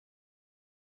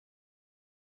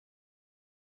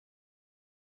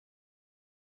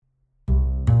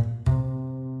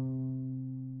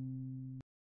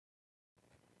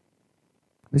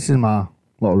This is my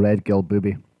little red gill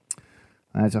booby.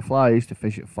 And it's a fly I used to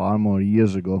fish at Farmore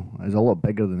years ago. It was a lot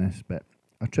bigger than this, but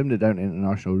I trimmed it down to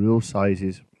international rule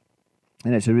sizes.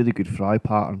 And it's a really good fry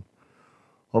pattern.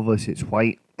 Obviously it's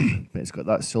white, but it's got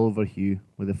that silver hue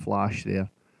with a flash there.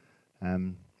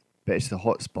 But it's the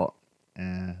hot spot,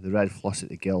 the red floss at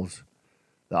the gills,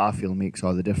 that I feel makes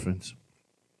all the difference.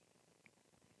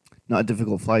 Not a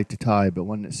difficult fly to tie, but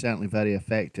one that's certainly very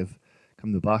effective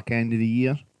come the back end of the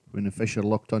year when the fish are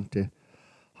locked onto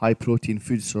high protein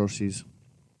food sources.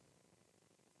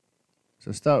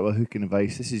 So I start with a hook and a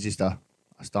vise. This is just a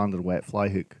standard wet fly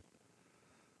hook.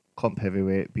 Comp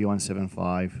heavyweight,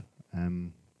 B175.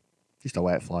 Just a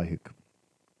wet fly hook.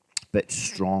 Bit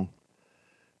strong.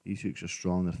 These hooks are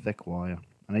strong, they're thick wire.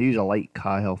 And I use a light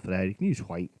Cahill thread. You can use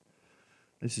white.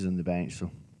 This is on the bench, so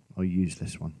I'll use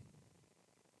this one.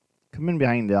 Come in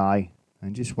behind the eye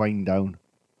and just wind down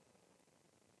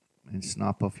and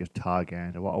snap off your tag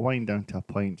end. I want to wind down to a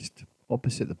point just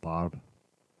opposite the barb.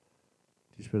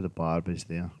 Just where the barb is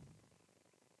there.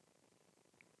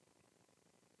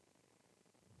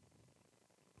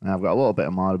 And I've got a little bit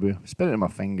of marabou. Spin it in my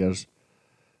fingers.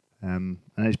 And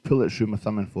I just pull it through my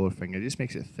thumb and forefinger. It just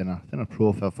makes it thinner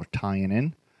profile for tying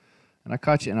in. And I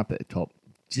catch it in up at the top,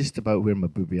 just about where my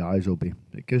booby eyes will be.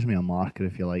 It gives me a marker,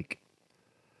 if you like.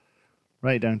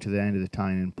 Right down to the end of the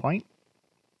tying in point.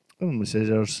 Go with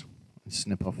scissors and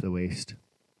snip off the waist.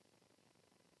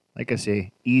 Like I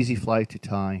say, easy fly to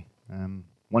tie.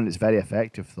 One that's very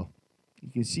effective though. You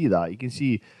can see that. You can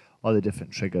see all the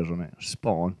different triggers on it.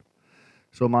 Spot on.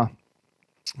 So my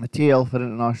tail for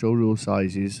international rule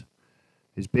sizes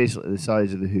is basically the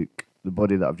size of the hook, the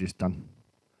body that I've just done.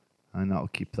 And that'll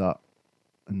keep that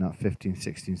in that 15,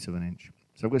 16, 7 inch.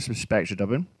 So I've got some Spectra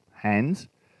dubbing, hens.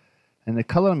 And the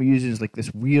colour I'm using is like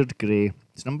this weird grey.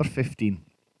 It's number 15.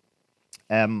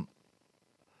 How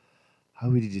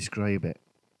would you describe it?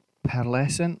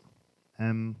 Pearlescent.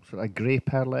 Sort of grey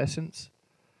pearlescence.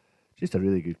 Just a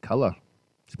really good colour,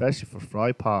 especially for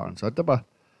fry patterns. So I dub a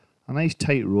nice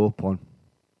tight rope on.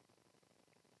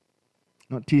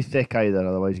 Not too thick either,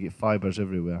 otherwise you get fibres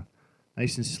everywhere.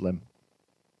 Nice and slim.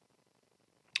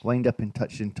 Wind up in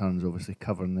touch and turns, obviously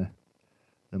covering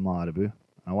the marabou.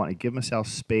 I want to give myself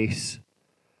space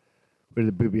where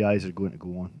the booby eyes are going to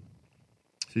go on.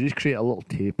 So just create a little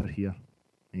taper here.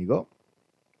 There you go.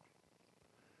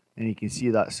 And you can see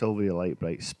that silvery light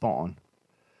bright, spot on.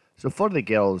 So for the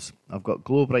gills, I've got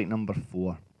glow bright number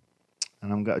 4.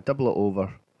 And I'm going to double it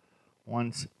over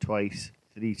once, twice,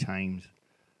 3 times.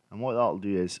 And what that'll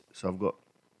do is, so I've got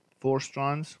 4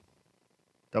 strands,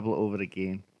 double it over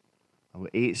again. I've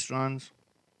got 8 strands,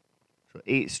 so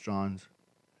 8 strands.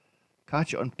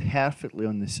 Catch it on perfectly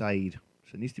on the side,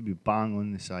 so it needs to be bang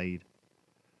on the side.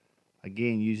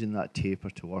 Again, using that taper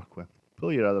to work with.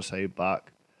 Pull your other side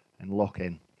back and lock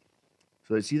in.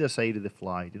 So it's either side of the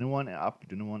fly. Do not want it up,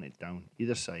 do not want it down.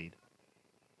 Either side.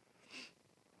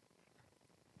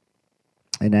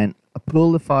 And then I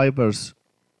pull the fibres.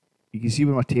 You can see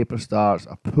where my taper starts.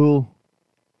 I pull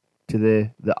to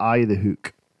the eye of the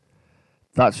hook.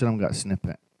 That's where I'm going to snip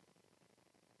it.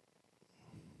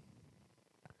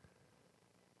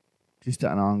 Just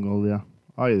at an angle there.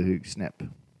 Eye of the hook, snip.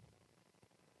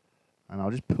 And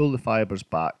I'll just pull the fibres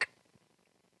back.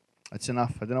 That's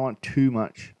enough. I don't want too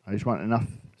much. I just want enough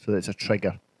so that it's a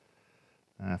trigger.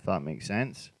 If that makes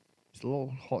sense. Just a little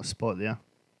hot spot there. A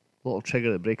little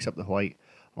trigger that breaks up the white.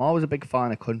 I'm always a big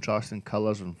fan of contrasting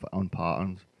colours on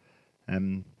patterns.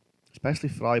 Especially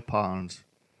fry patterns.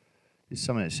 It's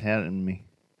something that's hurting me.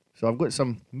 So I've got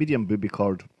some medium booby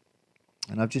cord.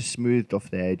 And I've just smoothed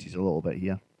off the edges a little bit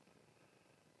here.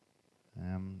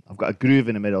 I've got a groove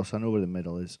in the middle, so I know where the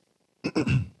middle is.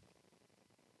 And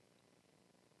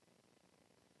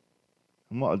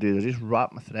what I'll do is just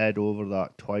wrap my thread over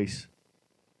that twice,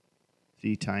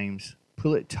 3 times,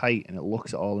 pull it tight and it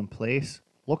locks it all in place,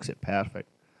 locks it perfect.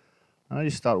 And I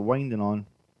just start winding on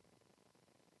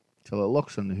till it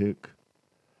locks on the hook.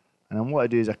 And then what I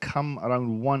do is I come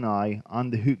around one eye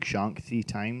and the hook shank 3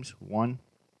 times, 1,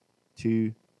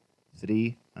 2,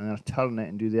 3, and then I turn it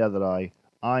and do the other eye.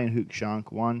 Eye and hook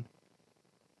shank, 1,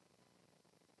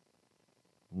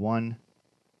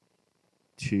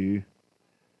 2,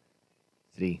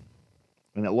 3.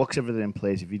 And it locks everything in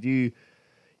place. If you do,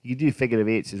 you can do figure of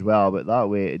 8s as well, but that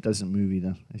way it doesn't move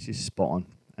either. It's just spot on.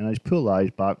 And I just pull the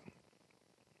eyes back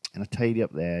and I tidy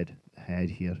up the head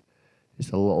here.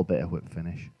 Just a little bit of whip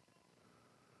finish.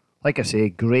 Like I say,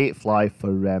 great fly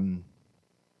for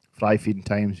fry feeding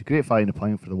times. Great fly in the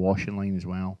point for the washing line as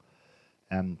well.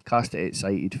 Cast it at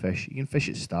sighted fish. You can fish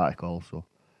it static also.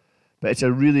 But it's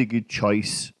a really good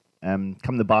choice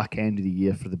come the back end of the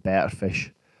year for the better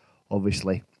fish.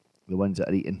 obviously the ones that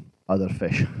are eating other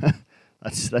fish.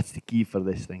 That's the key for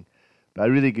this thing. But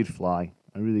a really good fly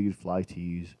to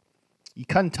use. You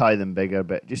can tie them bigger,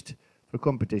 but just for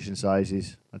competition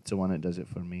sizes, that's the one that does it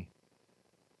for me.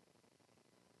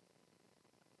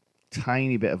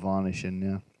 Tiny bit of varnish in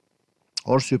there,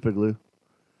 or super glue,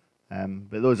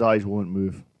 but those eyes won't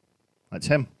move. That's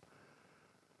him.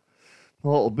 A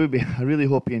little booby. I really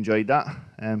hope you enjoyed that.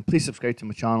 Please subscribe to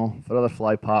my channel for other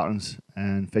fly patterns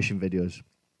and fishing videos.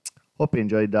 Hope you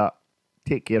enjoyed that.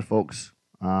 Take care, folks,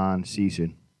 and see you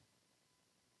soon.